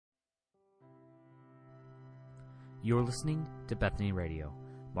You're listening to Bethany Radio.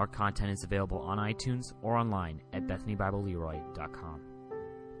 More content is available on iTunes or online at BethanyBibleLeroy.com.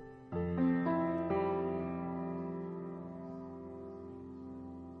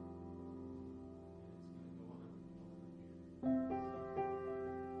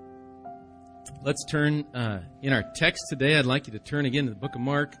 Let's turn in our text today. I'd like you to turn again to the book of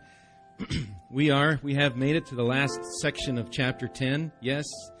Mark. We have made it to the last section of chapter 10. Yes.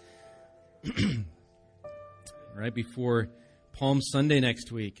 Right before Palm Sunday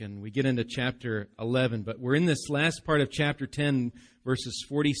next week, and we get into chapter 11. But we're in this last part of chapter 10, verses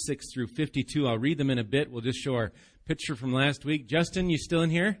 46 through 52. I'll read them in a bit. We'll just show our picture from last week. Justin, you still in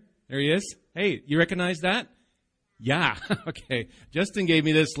here? There he is. Hey, you recognize that? Yeah. Okay. Justin gave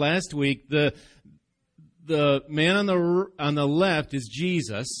me this last week. The man on the left is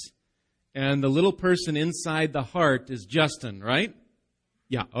Jesus, and the little person inside the heart is Justin, right?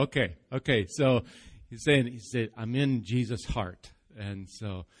 Yeah. Okay. So he said, I'm in Jesus' heart. And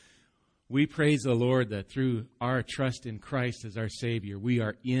so we praise the Lord that through our trust in Christ as our Savior, we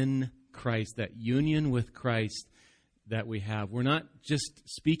are in Christ, that union with Christ that we have. We're not just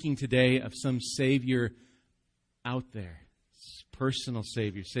speaking today of some Savior out there, personal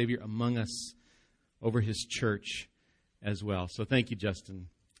Savior among us over His church as well. So thank you, Justin,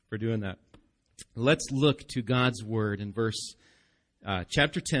 for doing that. Let's look to God's Word in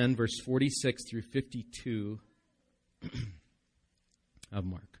chapter 10, verse 46 through 52 of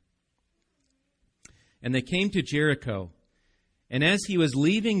Mark. And they came to Jericho, and as he was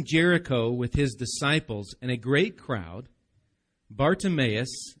leaving Jericho with his disciples and a great crowd,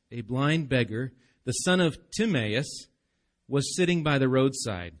 Bartimaeus, a blind beggar, the son of Timaeus, was sitting by the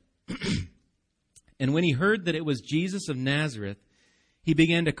roadside. And when he heard that it was Jesus of Nazareth, he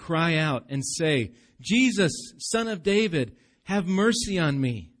began to cry out and say, Jesus, Son of David, have mercy on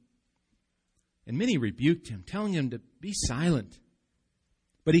me. And many rebuked him, telling him to be silent.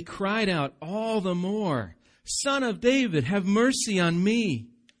 But he cried out all the more, Son of David, have mercy on me.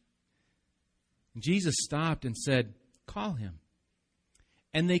 And Jesus stopped and said, call him.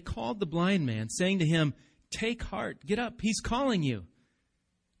 And they called the blind man, saying to him, take heart, get up, he's calling you.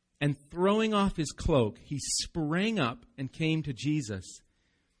 And throwing off his cloak, he sprang up and came to Jesus.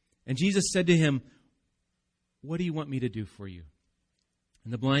 And Jesus said to him, what do you want me to do for you?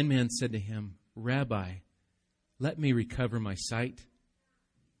 And the blind man said to him, Rabbi, let me recover my sight.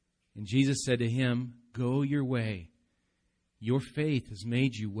 And Jesus said to him, go your way. Your faith has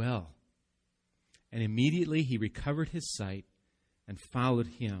made you well. And immediately he recovered his sight and followed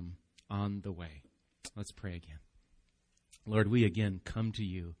him on the way. Let's pray again. Lord, we again come to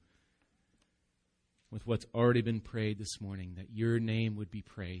you with what's already been prayed this morning, that your name would be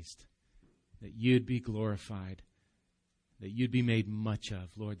praised, that you'd be glorified, that you'd be made much of,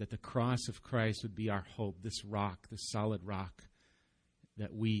 Lord, that the cross of Christ would be our hope, this rock, this solid rock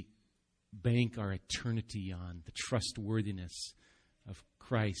that we bank our eternity on, the trustworthiness of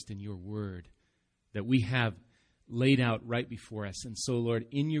Christ and your word that we have laid out right before us. And so, Lord,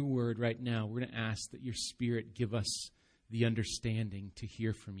 in your word right now, we're going to ask that your Spirit give us the understanding to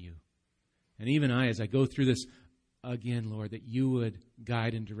hear from you. And even as I go through this again, Lord, that you would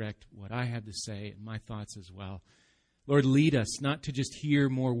guide and direct what I have to say and my thoughts as well. Lord, lead us not to just hear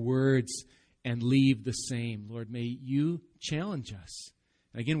more words and leave the same. Lord, may you challenge us.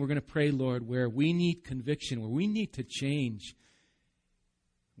 And again, we're going to pray, Lord, where we need conviction, where we need to change,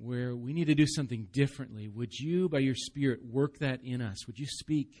 where we need to do something differently. Would you, by your Spirit, work that in us? Would you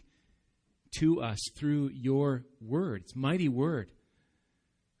speak to us through your word? It's mighty word.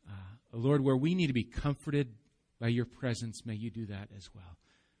 Lord, where we need to be comforted by your presence, may you do that as well.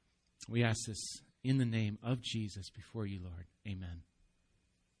 We ask this in the name of Jesus before you, Lord. Amen.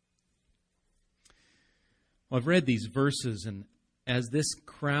 Well, I've read these verses, and as this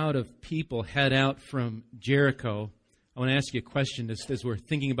crowd of people head out from Jericho, I want to ask you a question just as we're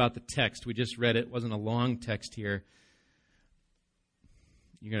thinking about the text. We just read it. It wasn't a long text here.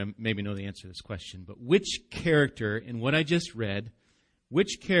 You're going to maybe know the answer to this question. But which character in what I just read,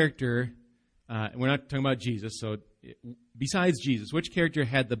 which character, and we're not talking about Jesus, so besides Jesus, which character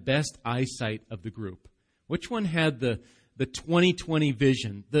had the best eyesight of the group? Which one had the 20/20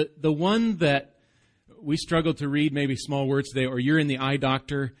 vision? The one that we struggled to read maybe small words today, or you're in the eye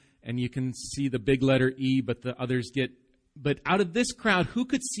doctor and you can see the big letter E, but the others get... But out of this crowd, who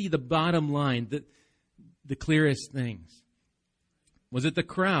could see the bottom line, the clearest things? Was it the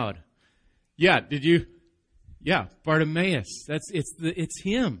crowd? Yeah, did you? Yeah, Bartimaeus. It's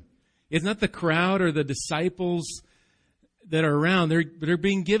him. It's not the crowd or the disciples that are around. They're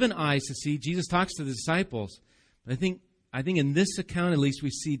being given eyes to see. Jesus talks to the disciples. But I think in this account, at least,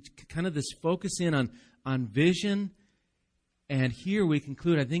 we see kind of this focus in on on vision. And here we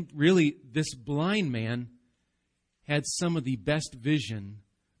conclude, I think really this blind man had some of the best vision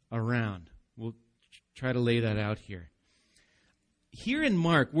around. We'll try to lay that out here. Here in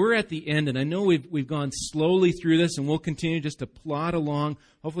Mark, we're at the end, and I know we've gone slowly through this, and we'll continue just to plod along.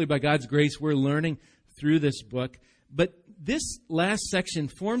 Hopefully, by God's grace, we're learning through this book. But this last section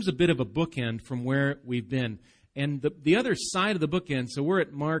forms a bit of a bookend from where we've been. And the other side of the bookend, so we're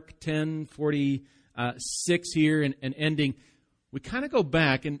at Mark 10:46 here and ending. We kind of go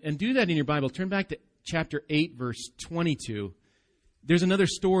back, and do that in your Bible. Turn back to chapter 8, verse 22. There's another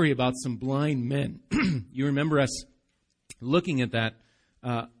story about some blind men. You remember us looking at that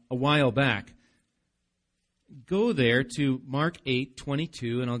a while back. Go there to Mark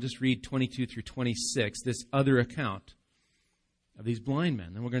 8:22, and I'll just read 22 through 26, this other account of these blind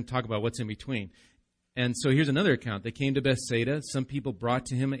men. Then we're going to talk about what's in between. And so here's another account. They came to Bethsaida. Some people brought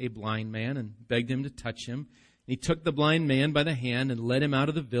to him a blind man and begged him to touch him. He took the blind man by the hand and led him out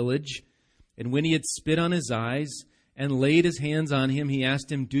of the village. And when he had spit on his eyes and laid his hands on him, he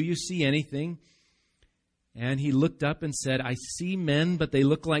asked him, "Do you see anything?" And he looked up and said, "I see men, but they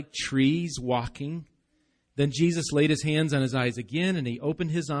look like trees walking." Then Jesus laid his hands on his eyes again, and he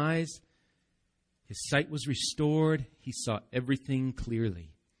opened his eyes. His sight was restored. He saw everything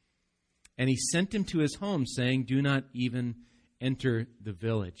clearly. And he sent him to his home, saying, "Do not even enter the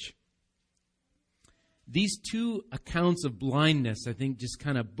village." These two accounts of blindness, I think, just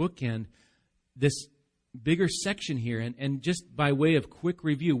kind of bookend this bigger section here. And just by way of quick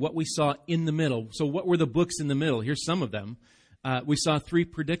review, what we saw in the middle. So what were the books in the middle? Here's some of them. We saw 3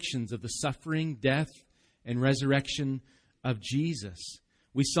 predictions of the suffering, death, and resurrection of Jesus.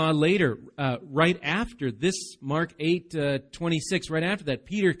 We saw later, right after this, Mark 8:26, right after that,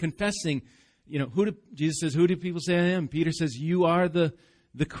 Peter confessing, Jesus says, "Who do people say I am?" Peter says, "You are the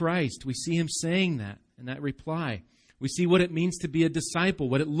Christ." We see him saying that in that reply. We see what it means to be a disciple,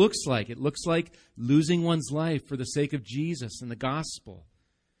 what it looks like. It looks like losing one's life for the sake of Jesus and the gospel.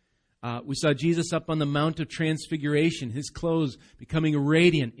 We saw Jesus up on the Mount of Transfiguration, his clothes becoming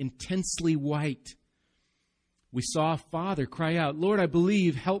radiant, intensely white. We saw a father cry out, "Lord, I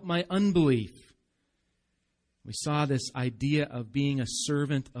believe, help my unbelief." We saw this idea of being a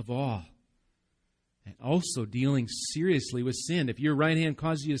servant of all and also dealing seriously with sin. If your right hand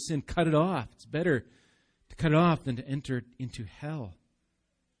causes you to sin, cut it off. It's better to cut it off than to enter into hell.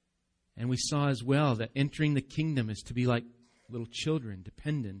 And we saw as well that entering the kingdom is to be like little children,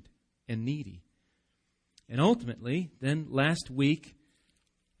 dependent and needy. And ultimately, then last week,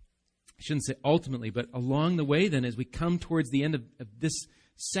 I shouldn't say ultimately, but along the way then, as we come towards the end of this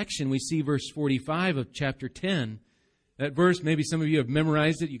section, we see verse 45 of chapter 10. That verse, maybe some of you have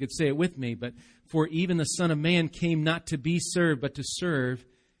memorized it. You could say it with me. But for even the Son of Man came not to be served, but to serve,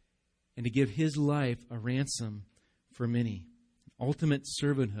 and to give his life a ransom for many. Ultimate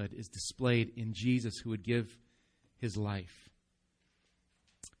servanthood is displayed in Jesus, who would give his life.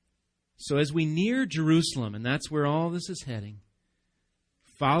 So as we near Jerusalem, and that's where all this is heading,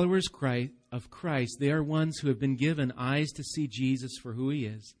 followers of Christ, they are ones who have been given eyes to see Jesus for who he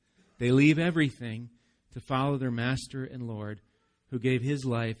is. They leave everything to follow their Master and Lord, who gave his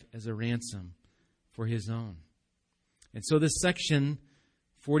life as a ransom for his own. And so this section,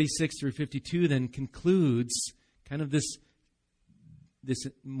 46 through 52, then concludes kind of this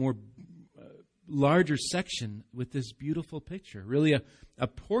more larger section with this beautiful picture. Really a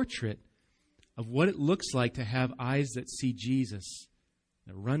portrait of what it looks like to have eyes that see Jesus,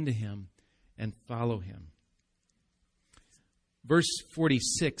 that run to him and follow him. Verse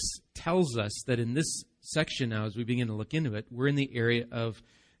 46 tells us that in this section now, as we begin to look into it, we're in the area of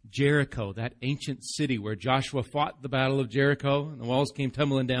Jericho, that ancient city where Joshua fought the battle of Jericho and the walls came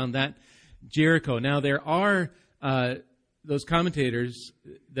tumbling down, that Jericho. Now there are those commentators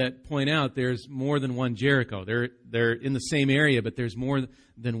that point out there's more than one Jericho. They're in the same area, but there's more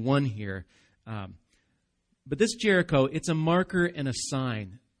than one here. But this Jericho, it's a marker and a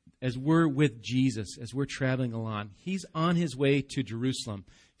sign as we're with Jesus, as we're traveling along. He's on his way to Jerusalem.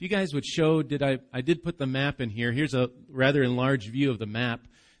 If you guys would show, I did put the map in here. Here's a rather enlarged view of the map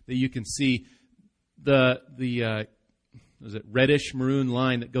that you can see. The reddish maroon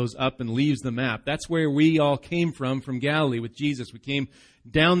line that goes up and leaves the map. That's where we all came from Galilee with Jesus. We came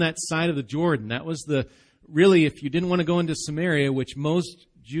down that side of the Jordan. That was really, if you didn't want to go into Samaria, which most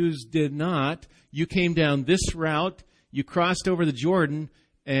Jews did not, you came down this route, you crossed over the Jordan,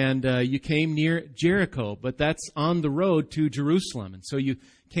 and you came near Jericho. But that's on the road to Jerusalem. And so you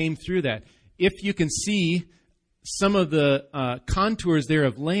came through that. If you can see some of the contours there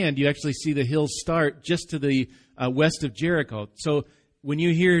of land, you actually see the hills start just to the west of Jericho. So when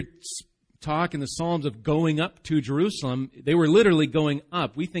you hear talk in the Psalms of going up to Jerusalem, they were literally going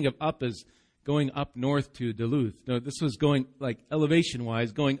up. We think of up as going up north to Duluth. No, this was going, like,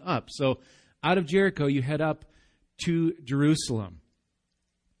 elevation-wise, going up. So out of Jericho, you head up to Jerusalem.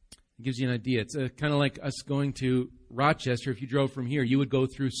 It gives you an idea. It's kind of like us going to Rochester. If you drove from here, you would go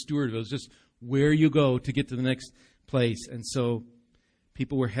through Stewartville. It's just where you go to get to the next place. And so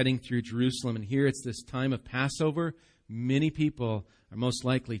people were heading through Jerusalem. And here it's this time of Passover. Many people are most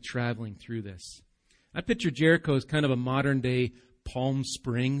likely traveling through this. I picture Jericho as kind of a modern-day Palm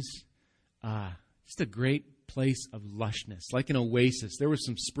Springs. Just a great place of lushness, like an oasis. There were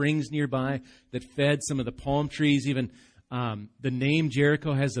some springs nearby that fed some of the palm trees. Even the name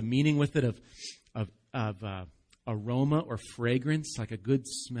Jericho has a meaning with it of aroma or fragrance, like a good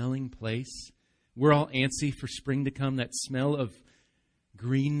smelling place. We're all antsy for spring to come, that smell of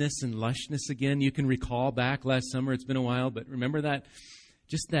greenness and lushness again. You can recall back last summer, it's been a while, but remember that,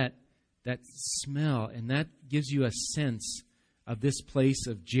 just that smell, and that gives you a sense of this place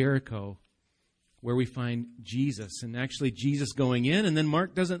of Jericho where we find Jesus. And actually Jesus going in, and then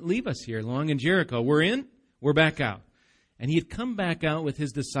Mark doesn't leave us here long in Jericho. We're in, we're back out. And he had come back out with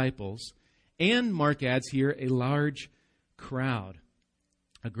his disciples, and Mark adds here, a large crowd,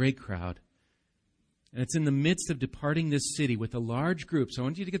 a great crowd. And it's in the midst of departing this city with a large group. So I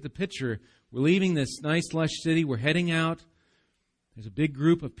want you to get the picture. We're leaving this nice, lush city. We're heading out. There's a big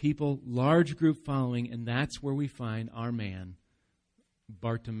group of people, large group following, and that's where we find our man,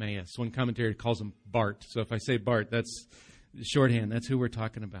 Bartimaeus. One commentator calls him Bart. So if I say Bart, that's shorthand. That's who we're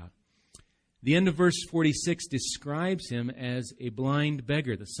talking about. The end of verse 46 describes him as a blind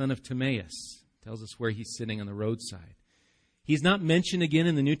beggar, the son of Timaeus. Tells us where he's sitting on the roadside. He's not mentioned again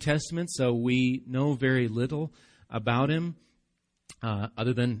in the New Testament, so we know very little about him,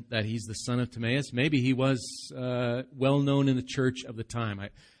 other than that he's the son of Timaeus. Maybe he was well known in the church of the time.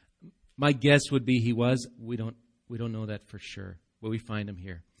 My guess would be he was. We don't know that for sure, but we find him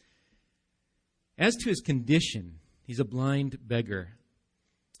here. As to his condition, he's a blind beggar.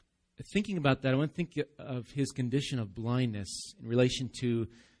 Thinking about that, I want to think of his condition of blindness in relation to,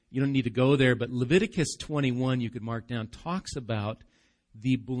 you don't need to go there, but Leviticus 21, you could mark down, talks about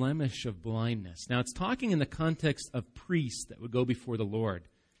the blemish of blindness. Now, it's talking in the context of priests that would go before the Lord.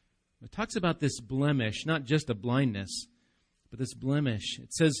 It talks about this blemish, not just a blindness, but this blemish.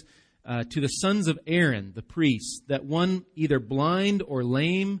 It says, to the sons of Aaron, the priests, that one either blind or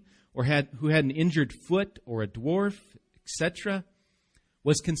lame, or who had an injured foot or a dwarf, etc.,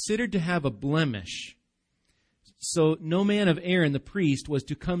 was considered to have a blemish. So no man of Aaron, the priest, was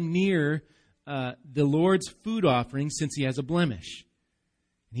to come near the Lord's food offering, since he has a blemish.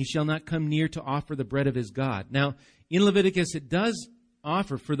 And he shall not come near to offer the bread of his God. Now, in Leviticus, it does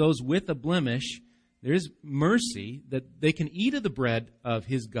offer for those with a blemish, there is mercy that they can eat of the bread of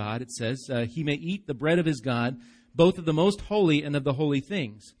his God. It says, he may eat the bread of his God, both of the most holy and of the holy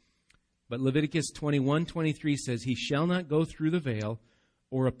things. But Leviticus 21:23 says, he shall not go through the veil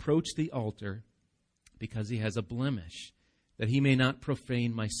or approach the altar, because he has a blemish, that he may not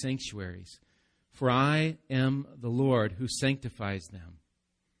profane my sanctuaries. For I am the Lord who sanctifies them.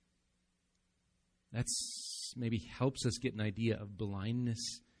 That's maybe helps us get an idea of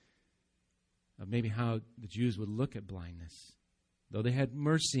blindness, of maybe how the Jews would look at blindness. Though they had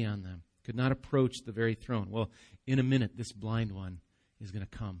mercy on them, could not approach the very throne. Well, in a minute, this blind one is going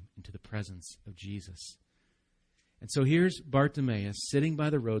to come into the presence of Jesus. And so here's Bartimaeus sitting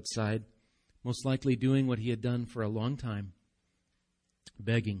by the roadside, most likely doing what he had done for a long time,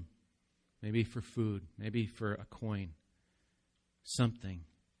 begging, maybe for food, maybe for a coin, something.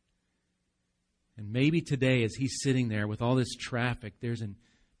 And maybe today, as he's sitting there with all this traffic,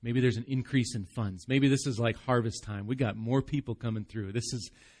 maybe there's an increase in funds. Maybe this is like harvest time. We got more people coming through. This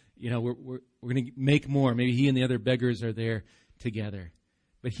is, we're going to make more. Maybe he and the other beggars are there together.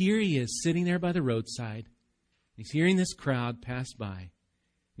 But here he is sitting there by the roadside. He's hearing this crowd pass by.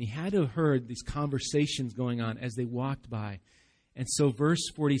 And he had to have heard these conversations going on as they walked by. And so verse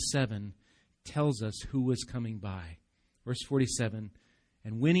 47 tells us who was coming by. Verse 47,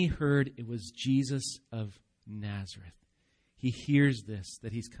 and when he heard it was Jesus of Nazareth. He hears this,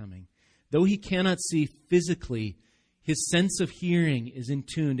 that he's coming. Though he cannot see physically, his sense of hearing is in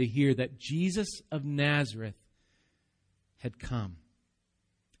tune to hear that Jesus of Nazareth had come.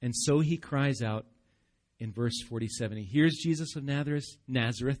 And so he cries out in verse 47. He hears Jesus of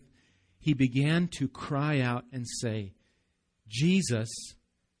Nazareth. He began to cry out and say, Jesus,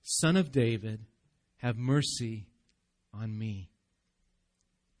 Son of David, have mercy on me.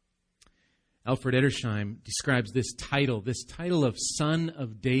 Alfred Edersheim describes this title of Son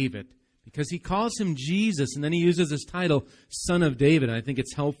of David. because he calls him Jesus, and then he uses this title, Son of David, and I think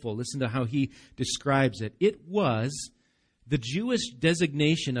it's helpful. Listen to how he describes it. It was the Jewish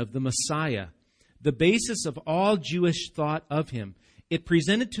designation of the Messiah, the basis of all Jewish thought of him. It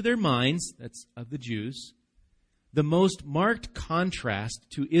presented to their minds, that's of the Jews, the most marked contrast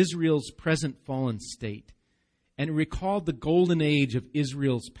to Israel's present fallen state, and it recalled the golden age of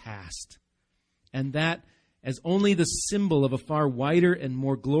Israel's past, and that as only the symbol of a far wider and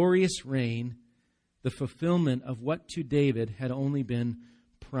more glorious reign, the fulfillment of what to David had only been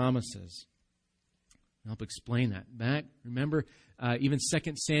promises. I'll help explain that. Back, remember, even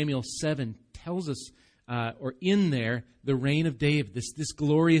 2 Samuel 7 tells us, or in there, the reign of David, this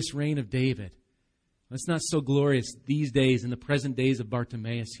glorious reign of David. It's not so glorious these days in the present days of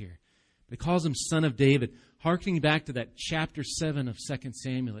Bartimaeus here. But it calls him Son of David. Harkening back to that chapter 7 of 2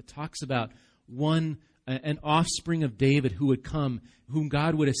 Samuel, it talks about an offspring of David who would come, whom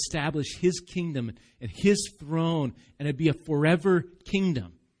God would establish his kingdom and his throne, and it'd be a forever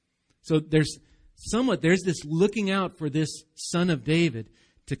kingdom. So there's this looking out for this Son of David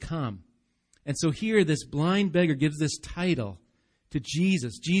to come. And so here this blind beggar gives this title to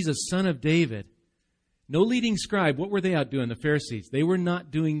Jesus, Jesus, Son of David. No leading scribe. What were they out doing, the Pharisees? They were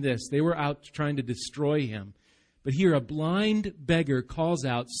not doing this. They were out trying to destroy him. But here a blind beggar calls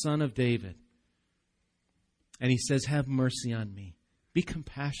out, Son of David. And he says, have mercy on me. Be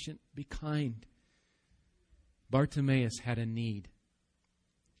compassionate. Be kind. Bartimaeus had a need.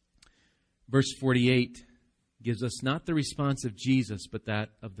 Verse 48 gives us not the response of Jesus, but that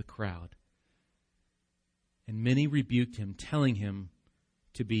of the crowd. And many rebuked him, telling him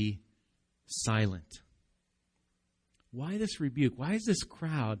to be silent. Why this rebuke? Why is this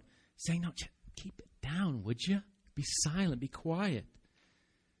crowd saying, no, keep it down, would you? Be silent, be quiet.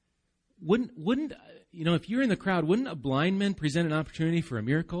 Wouldn't if you're in the crowd, wouldn't a blind man present an opportunity for a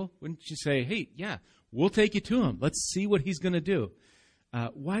miracle? Wouldn't you say, hey, yeah, we'll take you to him. Let's see what he's going to do.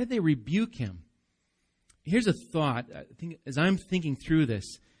 Why did they rebuke him? Here's a thought. I think, as I'm thinking through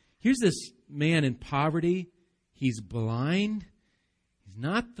this, here's this man in poverty. He's blind. He's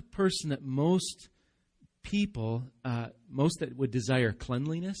not the person that most people, most that would desire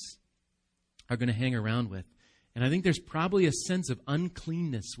cleanliness, are going to hang around with. And I think there's probably a sense of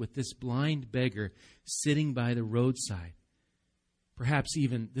uncleanness with this blind beggar sitting by the roadside. Perhaps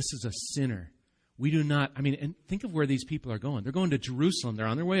even this is a sinner. We do not, and think of where these people are going. They're going to Jerusalem. They're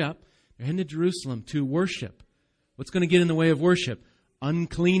on their way up. They're heading to Jerusalem to worship. What's going to get in the way of worship?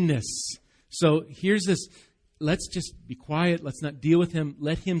 Uncleanness. So here's this, let's just be quiet. Let's not deal with him.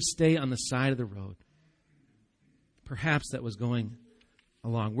 Let him stay on the side of the road. Perhaps that was going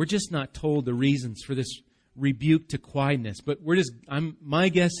along. We're just not told the reasons for this rebuke to quietness, but my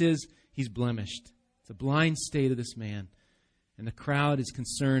guess is he's blemished. It's a blind state of this man, and the crowd is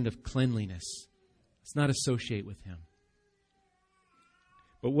concerned of cleanliness. Let's not associate with him.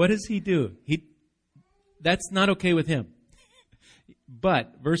 But what does he do? That's not okay with him.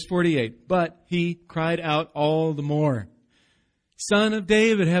 But, verse 48, but he cried out all the more, Son of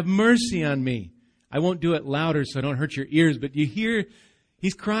David, have mercy on me. I won't do it louder so I don't hurt your ears, but you hear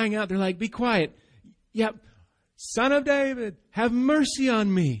he's crying out. They're like, be quiet. Yep, Son of David, have mercy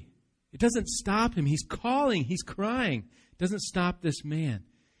on me. It doesn't stop him. He's calling. He's crying. It doesn't stop this man.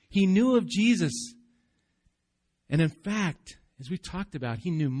 He knew of Jesus. And in fact, as we talked about, he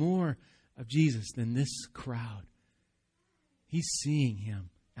knew more of Jesus than this crowd. He's seeing him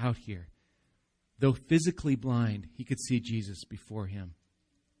out here. Though physically blind, he could see Jesus before him.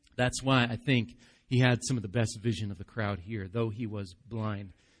 That's why I think he had some of the best vision of the crowd here, though he was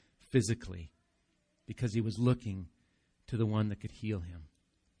blind physically, because he was looking to the one that could heal him.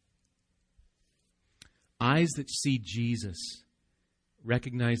 Eyes that see Jesus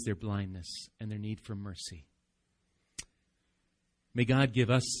recognize their blindness and their need for mercy. May God give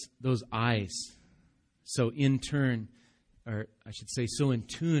us those eyes so in tune to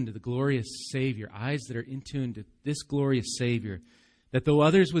the glorious Savior, eyes that are in tune to this glorious Savior, that though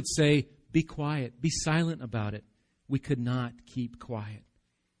others would say, be quiet, be silent about it, we could not keep quiet.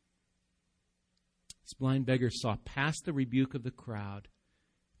 This blind beggar saw past the rebuke of the crowd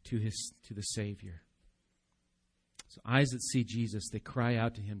to the Savior. So eyes that see Jesus, they cry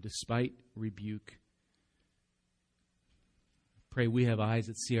out to him despite rebuke. Pray we have eyes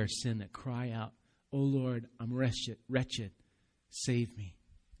that see our sin, that cry out, oh Lord, I'm wretched, save me.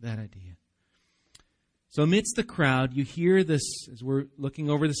 That idea. So amidst the crowd, you hear this, as we're looking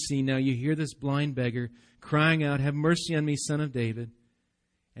over the scene now, you hear this blind beggar crying out, have mercy on me, Son of David.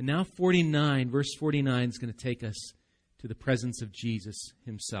 And now verse 49 is going to take us to the presence of Jesus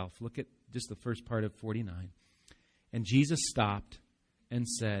himself. Look at just the first part of 49. And Jesus stopped and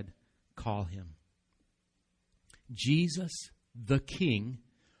said, call him. Jesus, the King,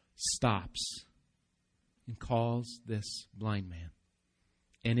 stops and calls this blind man.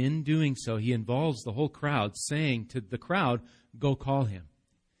 And in doing so, he involves the whole crowd, saying to the crowd, go call him.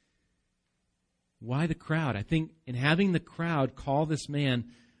 Why the crowd? I think in having the crowd call this man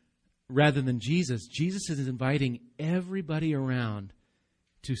rather than Jesus, Jesus is inviting everybody around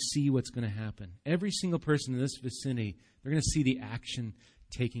to see what's going to happen. Every single person in this vicinity, they're going to see the action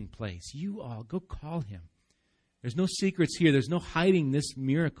taking place. You all, go call him. There's no secrets here. There's no hiding this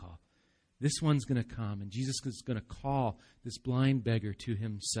miracle. This one's going to come, and Jesus is going to call this blind beggar to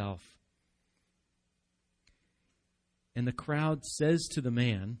himself. And the crowd says to the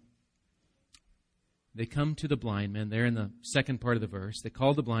man, they come to the blind man, there in the second part of the verse. They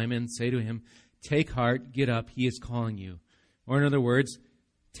call the blind man and say to him, take heart, get up, he is calling you. Or in other words,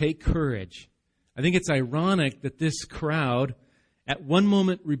 take courage. I think it's ironic that this crowd at one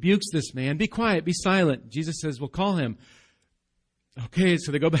moment rebukes this man, be quiet, be silent. Jesus says, well, call him. Okay,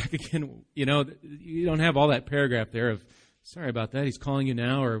 so they go back again. You know, you don't have all that paragraph there of, sorry about that, he's calling you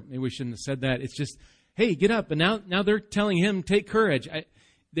now, or maybe we shouldn't have said that. It's just, hey, get up. And now they're telling him, take courage.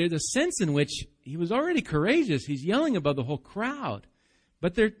 There's a sense in which he was already courageous. He's yelling above the whole crowd.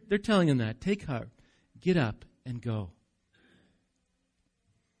 But they're telling him that, take heart, get up, and go.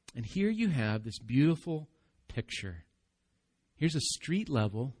 And here you have this beautiful picture. Here's a street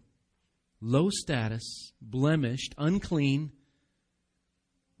level, low status, blemished, unclean,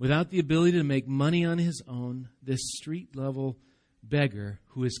 without the ability to make money on his own, this street level beggar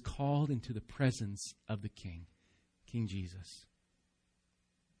who is called into the presence of the King, King Jesus.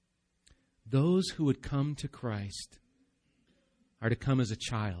 Those who would come to Christ are to come as a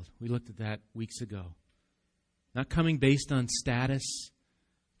child. We looked at that weeks ago. Not coming based on status,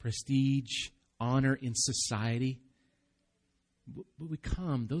 prestige, honor in society. But we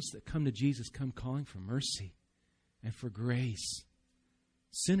come, those that come to Jesus come calling for mercy and for grace.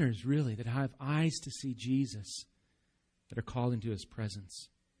 Sinners, really, that have eyes to see Jesus, that are called into his presence.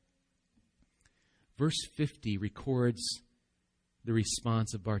 Verse 50 records the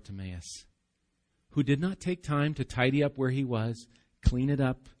response of Bartimaeus, who did not take time to tidy up where he was, clean it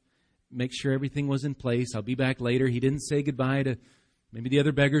up, make sure everything was in place. I'll be back later. He didn't say goodbye to maybe the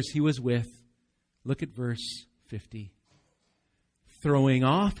other beggars he was with. Look at verse 50. Throwing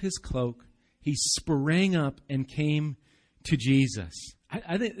off his cloak, he sprang up and came to Jesus.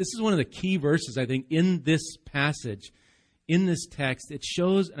 I think this is one of the key verses, I think, in this passage, in this text. It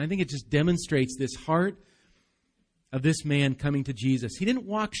shows, and I think it just demonstrates this heart of this man coming to Jesus. He didn't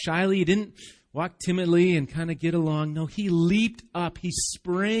walk shyly. He didn't walk timidly and kind of get along. No, he leaped up. He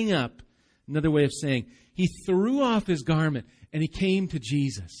sprang up. Another way of saying, he threw off his garment and he came to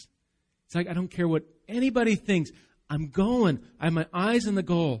Jesus. It's like, I don't care what anybody thinks. I'm going. I have my eyes on the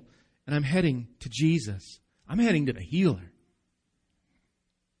goal, and I'm heading to Jesus. I'm heading to the healer.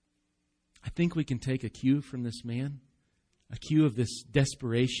 I think we can take a cue from this man, a cue of this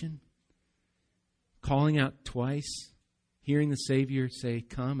desperation, calling out twice, hearing the Savior say,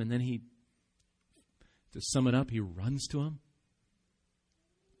 come, and then he, to sum it up, he runs to him.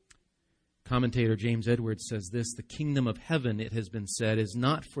 Commentator James Edwards says this, the kingdom of heaven, it has been said, is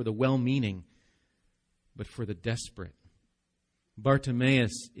not for the well-meaning, but for the desperate.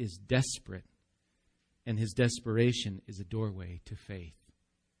 Bartimaeus is desperate, and his desperation is a doorway to faith.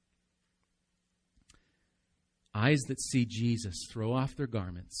 Eyes that see Jesus throw off their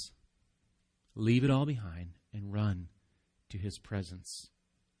garments, leave it all behind, and run to his presence.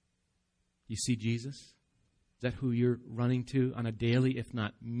 You see Jesus? Is that who you're running to on a daily, if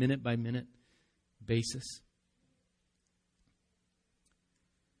not minute-by-minute basis?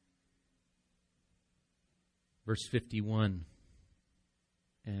 Verse 51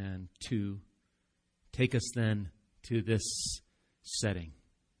 and 2 take us then to this setting,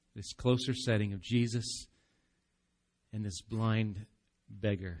 this closer setting of Jesus and this blind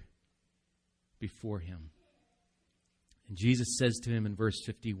beggar before him. And Jesus says to him in verse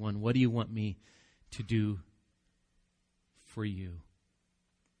 51, what do you want me to do for you?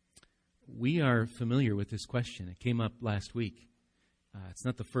 We are familiar with this question. It came up last week. It's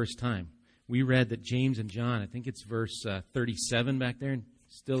not the first time. We read that James and John, I think it's verse 37 back there,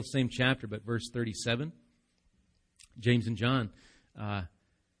 still the same chapter, but verse 37. James and John,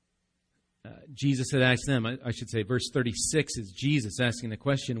 Jesus had asked them, I should say, verse 36 is Jesus asking the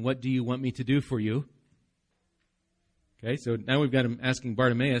question, what do you want me to do for you? Okay, so now we've got him asking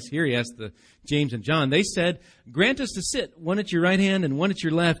Bartimaeus. Here he asked the James and John. They said, grant us to sit, one at your right hand and one at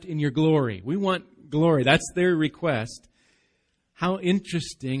your left in your glory. We want glory. That's their request. How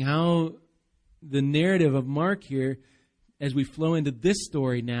interesting, how the narrative of Mark here as we flow into this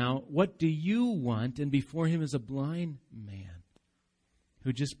story now, what do you want? And before him is a blind man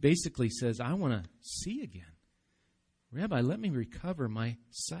who just basically says, I want to see again. Rabbi, let me recover my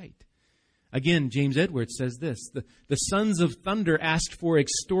sight. Again, James Edwards says this, the sons of thunder asked for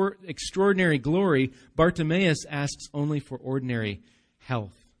extraordinary glory. Bartimaeus asks only for ordinary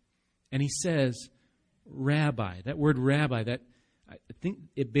health. And he says, Rabbi, that word rabbi, that I think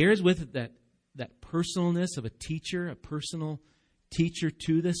it bears with it that personalness of a teacher, a personal teacher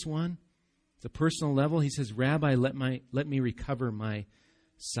to this one. It's a personal level. He says, Rabbi, let me recover my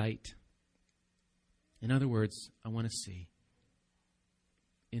sight. In other words, I want to see.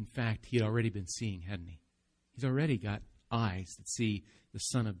 In fact, he had already been seeing, hadn't he? He's already got eyes that see the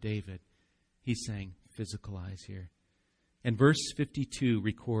Son of David. He's saying physical eyes here. And verse 52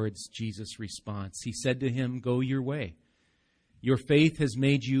 records Jesus' response. He said to him, go your way. Your faith has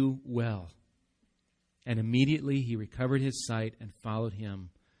made you well. And immediately he recovered his sight and followed him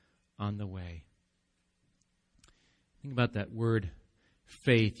on the way. Think about that word,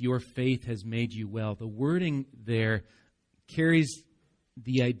 faith. Your faith has made you well. The wording there carries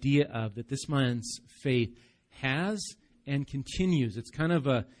the idea of that this man's faith has and continues. It's kind of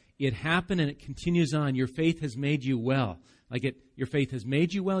it happened and it continues on. Your faith has made you well. Your faith has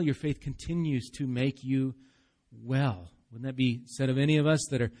made you well. Your faith continues to make you well. Wouldn't that be said of any of us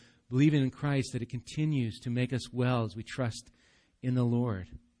that are believing in Christ, that it continues to make us well as we trust in the Lord?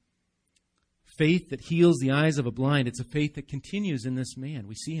 Faith that heals the eyes of a blind. It's a faith that continues in this man.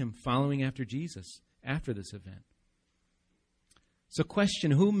 We see him following after Jesus after this event. So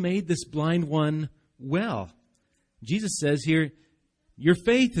question, who made this blind one well? Jesus says here, your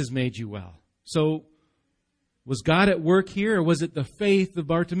faith has made you well. So was God at work here, or was it the faith of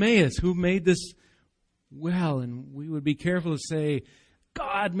Bartimaeus who made this well? And we would be careful to say,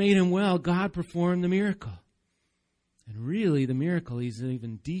 God made him well. God performed the miracle. And really the miracle is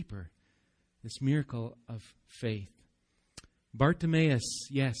even deeper. This miracle of faith. Bartimaeus,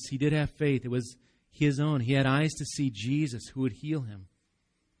 yes, he did have faith. It was his own. He had eyes to see Jesus who would heal him.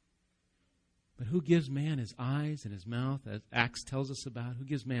 But who gives man his eyes and his mouth, as Acts tells us about? Who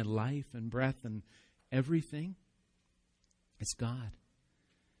gives man life and breath and everything? It's God.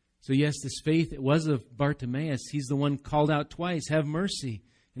 So yes, this faith, it was of Bartimaeus. He's the one called out twice, have mercy.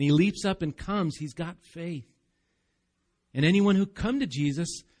 And he leaps up and comes. He's got faith. And anyone who come to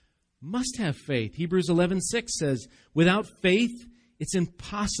Jesus must have faith. Hebrews 11:6 says, without faith, it's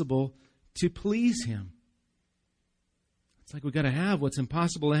impossible to please him. It's like we've got to have what's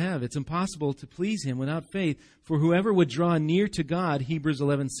impossible to have. It's impossible to please him without faith. For whoever would draw near to God, Hebrews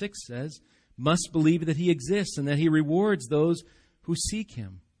 11:6 says, must believe that he exists and that he rewards those who seek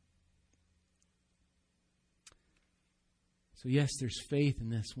him. So yes, there's faith in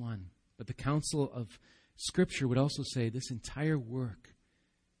this one. But the counsel of Scripture would also say this entire work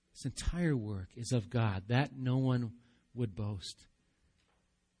is of God, that no one would boast.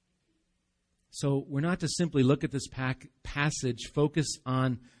 So we're not to simply look at this passage, focus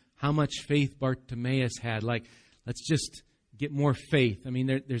on how much faith Bartimaeus had. Like, let's just get more faith. I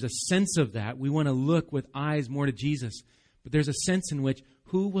mean, there's a sense of that. We want to look with eyes more to Jesus. But there's a sense in which,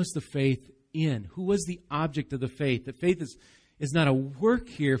 who was the faith in? Who was the object of the faith? The faith is not a work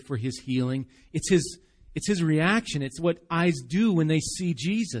here for his healing. It's his reaction. It's what eyes do when they see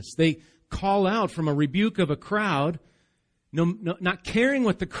Jesus. They call out from a rebuke of a crowd, not caring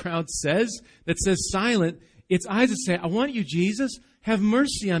what the crowd says, that says silent. It's eyes that say, I want you, Jesus. Have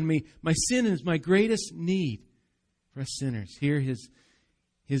mercy on me. My sin is my greatest need for us sinners. Hear his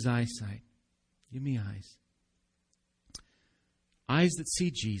eyesight. Give me eyes. Eyes that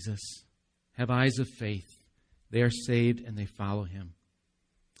see Jesus have eyes of faith. They are saved and they follow him.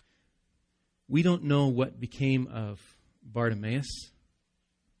 We don't know what became of Bartimaeus.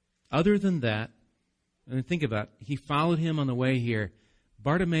 Other than that, and think about it, he followed him on the way here.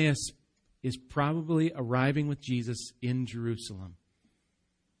 Bartimaeus is probably arriving with Jesus in Jerusalem.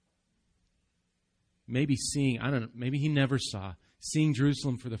 Maybe maybe he never seeing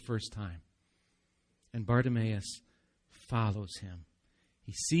Jerusalem for the first time. And Bartimaeus follows him.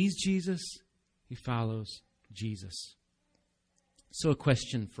 He sees Jesus, he follows Jesus. So a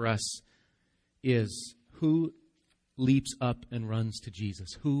question for us is, who leaps up and runs to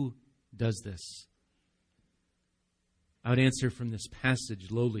Jesus? Who does this? I would answer from this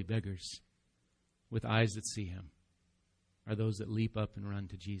passage, lowly beggars with eyes that see him are those that leap up and run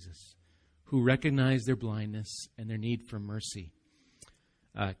to Jesus, who recognize their blindness and their need for mercy.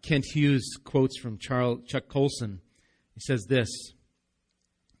 Kent Hughes quotes from Chuck Colson. He says this,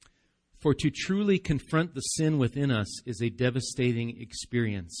 "For to truly confront the sin within us is a devastating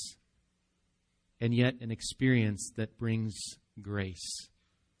experience. and yet an experience that brings grace.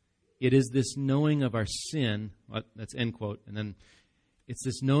 It is this knowing of our sin, that's end quote, and then it's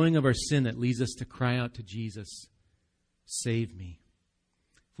this knowing of our sin that leads us to cry out to Jesus, save me.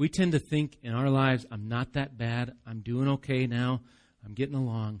 If we tend to think in our lives, I'm not that bad, I'm doing okay now, I'm getting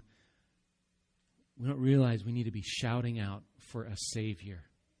along, we don't realize we need to be shouting out for a Savior.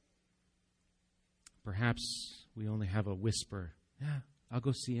 Perhaps we only have a whisper. Yeah, I'll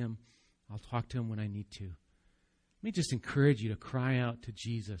go see Him. I'll talk to Him when I need to. Let me just encourage you to cry out to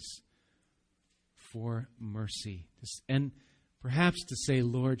Jesus for mercy. And perhaps to say,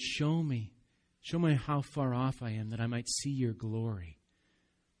 Lord, show me how far off I am that I might see your glory.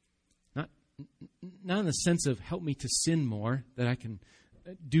 Not in the sense of help me to sin more, that I can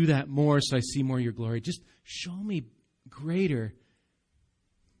do that more so I see more of your glory. Just show me greater.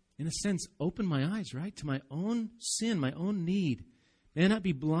 In a sense, open my eyes, right, to my own sin, my own need. May I not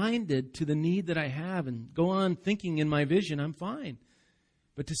be blinded to the need that I have and go on thinking in my vision I'm fine.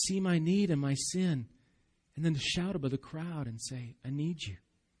 But to see my need and my sin, and then to shout above the crowd and say, I need you.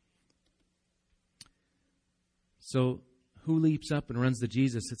 So, who leaps up and runs to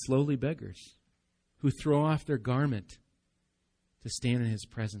Jesus? It's lowly beggars who throw off their garment to stand in His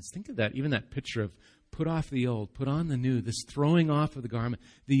presence. Think of that, even that picture of put off the old, put on the new, this throwing off of the garment,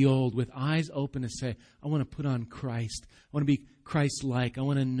 the old, with eyes open to say, I want to put on Christ. I want to be Christ-like. I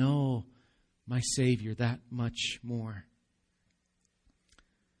want to know my Savior that much more.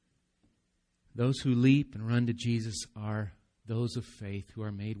 Those who leap and run to Jesus are those of faith who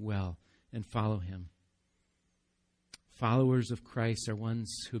are made well and follow Him. Followers of Christ are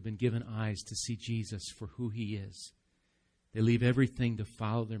ones who have been given eyes to see Jesus for who He is. They leave everything to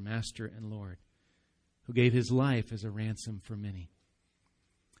follow their Master and Lord, who gave His life as a ransom for many.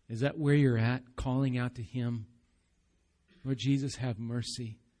 Is that where you're at, calling out to Him? Lord Jesus, have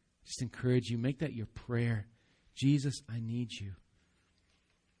mercy. Just encourage you. Make that your prayer. Jesus, I need you.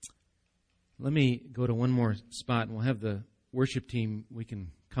 Let me go to one more spot, and we'll have the worship team, we can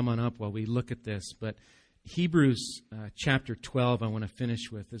come on up while we look at this. But Hebrews chapter 12 I want to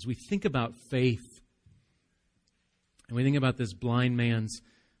finish with. As we think about faith, and we think about this blind man's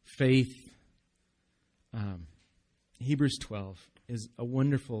faith, Hebrews 12 is a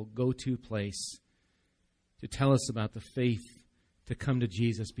wonderful go-to place to tell us about the faith to come to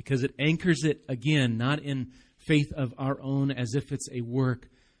Jesus, because it anchors it again, not in faith of our own as if it's a work.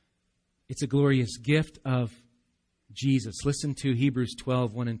 It's a glorious gift of Jesus. Listen to Hebrews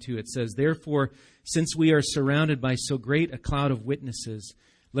 12, 1 and 2. It says, therefore, since we are surrounded by so great a cloud of witnesses,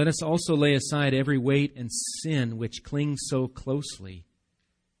 let us also lay aside every weight and sin which clings so closely.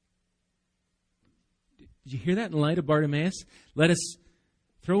 Did you hear that in light of Bartimaeus? Let us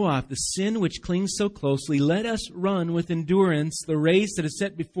throw off the sin which clings so closely. Let us run with endurance the race that is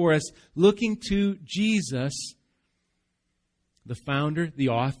set before us, looking to Jesus, the founder, the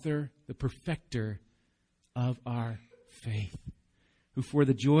author, the perfecter of our faith, who for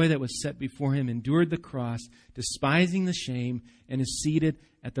the joy that was set before Him endured the cross, despising the shame, and is seated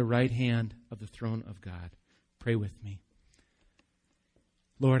at the right hand of the throne of God. Pray with me.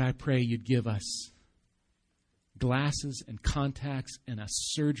 Lord, I pray You'd give us glasses and contacts and a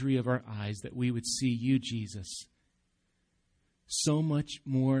surgery of our eyes that we would see You, Jesus, so much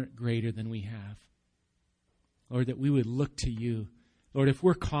more greater than we have. Lord, that we would look to You. Lord, if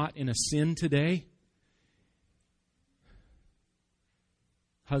we're caught in a sin today,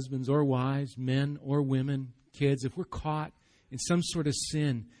 husbands or wives, men or women, kids, if we're caught in some sort of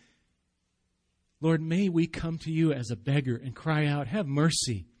sin, Lord, may we come to You as a beggar and cry out, have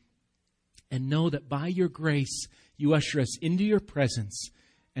mercy, and know that by Your grace, You usher us into Your presence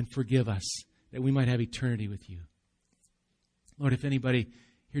and forgive us, that we might have eternity with You. Lord, if anybody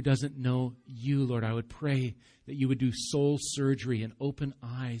here doesn't know You, Lord, I would pray that You would do soul surgery and open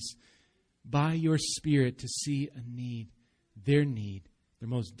eyes by Your Spirit to see a need, their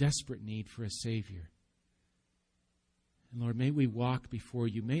most desperate need for a Savior. And Lord, may we walk before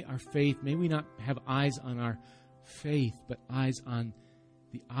You. May our faith, may we not have eyes on our faith, but eyes on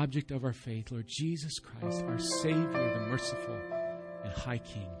the object of our faith, Lord Jesus Christ, our Savior, the merciful and High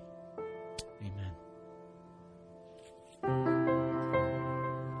King.